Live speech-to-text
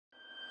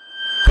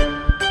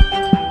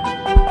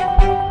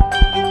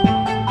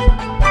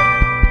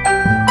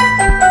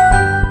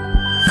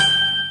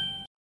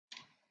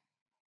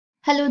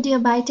Hello dear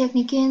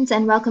Biotechnikans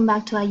and welcome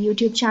back to our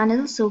YouTube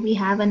channel. So we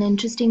have an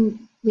interesting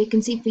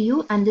vacancy for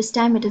you, and this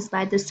time it is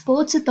by the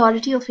Sports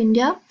Authority of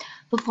India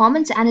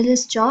Performance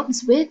Analyst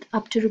Jobs with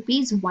up to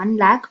rupees 1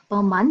 lakh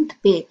per month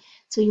pay.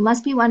 So you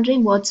must be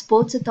wondering what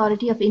Sports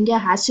Authority of India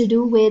has to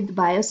do with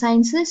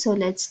biosciences. So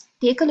let's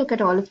take a look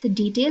at all of the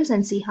details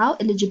and see how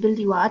eligible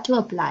you are to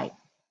apply.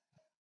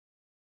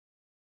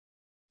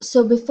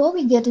 So before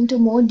we get into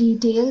more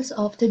details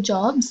of the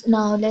jobs,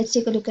 now let's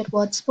take a look at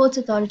what Sports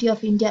Authority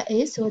of India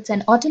is. So it's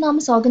an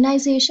autonomous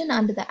organization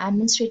under the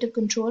administrative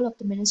control of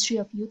the Ministry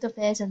of Youth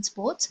Affairs and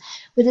Sports,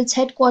 with its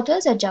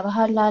headquarters at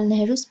Jawaharlal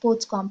Nehru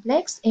Sports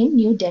Complex in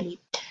New Delhi.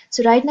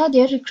 So right now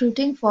they're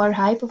recruiting for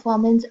high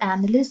performance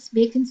analyst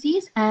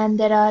vacancies, and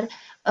there are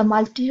a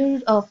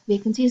multitude of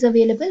vacancies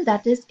available,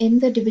 that is in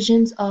the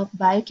divisions of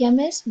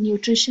biochemist,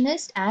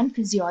 nutritionist and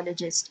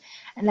physiologist.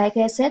 And like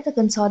I said, the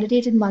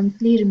consolidated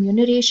monthly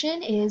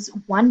remuneration is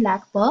 1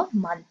 lakh per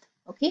month.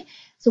 Okay,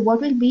 so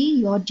what will be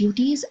your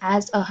duties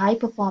as a high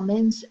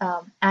performance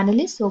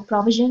analyst? So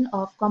provision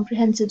of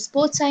comprehensive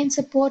sports science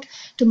support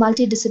to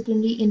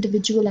multidisciplinary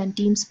individual and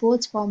team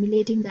sports,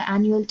 formulating the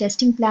annual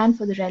testing plan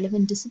for the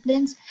relevant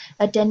disciplines,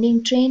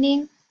 attending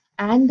training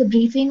and the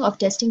briefing of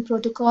testing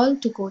protocol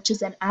to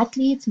coaches and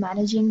athletes,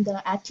 managing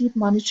the athlete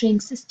monitoring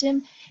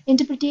system,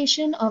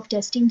 interpretation of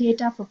testing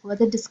data for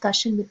further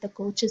discussion with the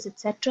coaches,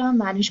 etc.,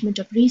 management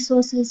of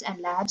resources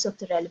and labs of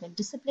the relevant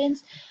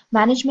disciplines,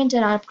 management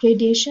and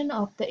upgradation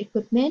of the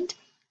equipment,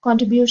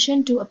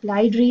 contribution to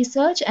applied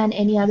research, and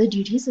any other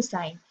duties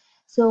assigned.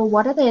 So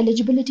what are the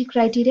eligibility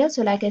criteria?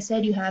 So like I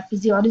said, you have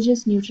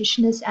physiologists,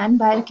 nutritionists, and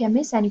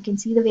biochemists, and you can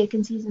see the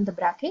vacancies in the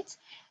brackets.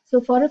 So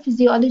for a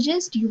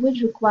physiologist, you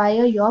would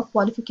require your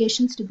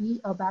qualifications to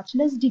be a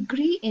bachelor's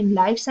degree in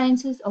life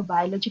sciences or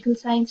biological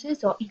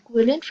sciences or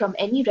equivalent from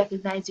any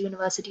recognized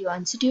university or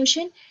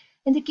institution.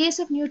 In the case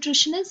of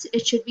nutritionists,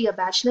 it should be a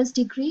bachelor's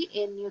degree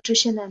in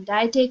nutrition and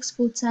dietetics,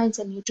 food science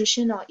and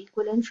nutrition or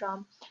equivalent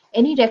from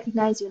any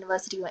recognized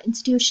university or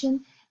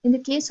institution. In the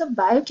case of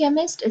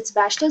biochemist, it's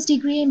bachelor's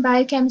degree in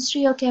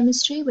biochemistry or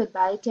chemistry with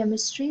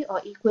biochemistry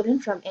or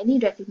equivalent from any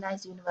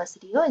recognized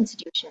university or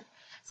institution.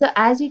 So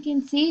as you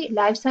can see,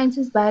 life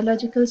sciences,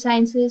 biological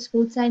sciences,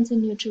 food science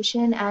and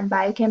nutrition, and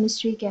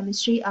biochemistry,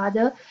 chemistry are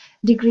the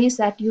degrees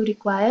that you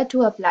require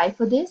to apply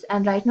for this.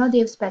 And right now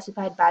they've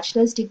specified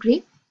bachelor's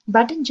degree,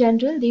 but in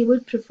general, they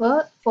would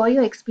prefer for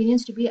your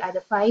experience to be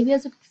either 5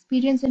 years of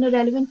experience in a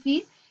relevant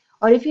field,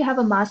 or if you have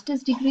a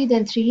master's degree,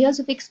 then 3 years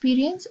of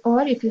experience,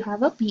 or if you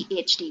have a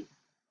PhD.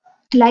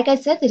 Like I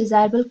said, the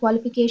desirable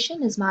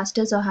qualification is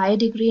master's or higher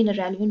degree in a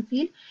relevant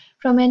field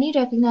from any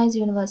recognized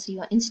university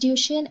or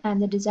institution,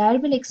 and the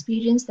desirable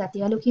experience that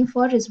they are looking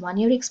for is 1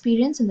 year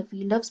experience in the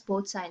field of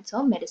sports science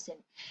or medicine.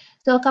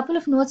 So a couple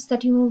of notes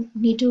that you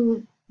need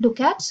to look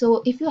at.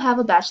 So if you have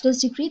a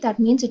bachelor's degree, that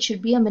means it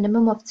should be a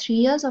minimum of 3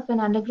 years of an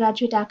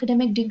undergraduate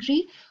academic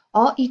degree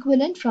or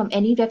equivalent from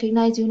any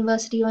recognized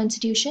university or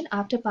institution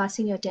after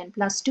passing your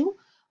 10+2.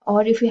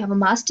 Or if you have a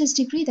master's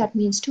degree, that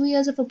means 2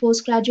 years of a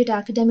postgraduate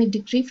academic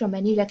degree from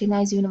any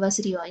recognized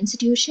university or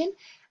institution.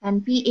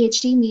 And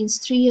PhD means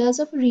 3 years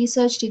of a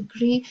research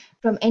degree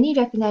from any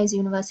recognized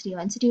university or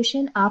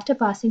institution after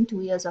passing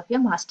 2 years of your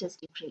master's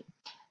degree.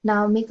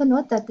 Now make a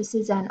note that this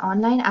is an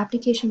online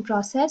application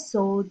process.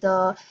 So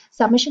the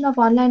submission of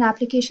online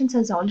applications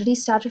has already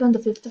started on the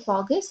 5th of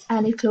August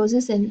and it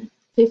closes in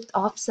 5th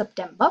of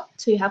September.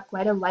 So you have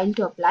quite a while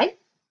to apply.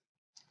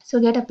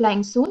 So get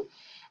applying soon.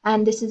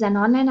 And this is an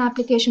online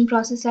application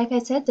process. Like I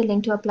said, the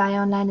link to apply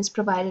online is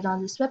provided on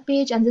this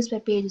webpage, and this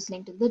webpage is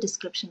linked in the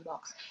description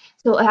box.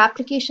 So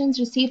applications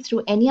received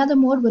through any other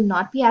mode will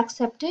not be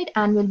accepted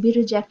and will be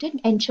rejected.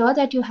 Ensure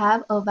that you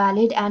have a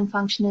valid and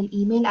functional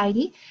email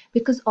ID,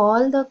 because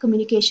all the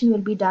communication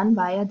will be done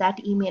via that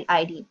email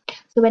ID.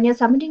 So when you're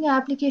submitting your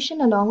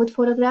application along with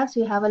photographs,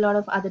 you have a lot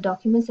of other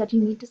documents that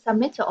you need to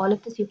submit. So all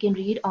of this you can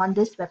read on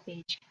this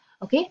webpage.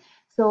 Okay.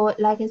 So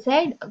like I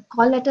said,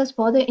 call letters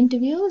for the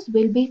interviews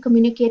will be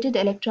communicated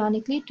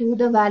electronically to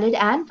the valid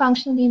and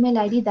functional email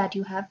ID that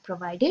you have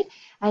provided.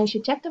 And you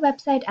should check the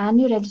website and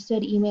your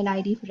registered email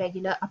ID for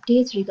regular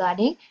updates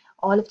regarding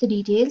all of the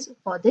details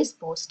for this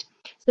post.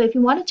 So if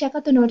you want to check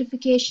out the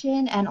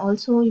notification and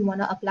also you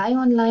want to apply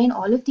online,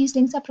 all of these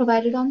links are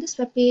provided on this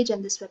webpage,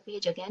 and this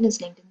webpage again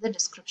is linked in the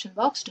description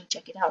box to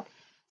check it out.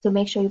 So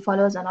make sure you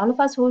follow us on all of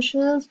our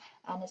socials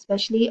and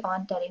especially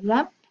on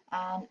Telegram.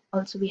 And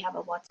also we have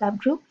a WhatsApp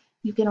group.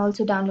 You can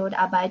also download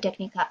our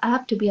Biotecnika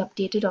app to be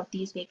updated of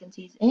these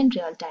vacancies in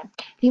real time.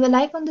 Leave a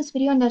like on this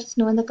video and let us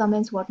know in the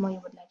comments what more you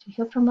would like to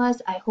hear from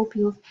us. I hope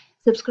you've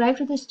subscribed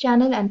to this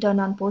channel and turn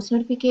on post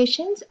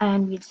notifications,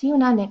 and we'll see you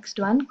in our next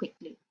one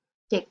quickly.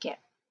 Take care.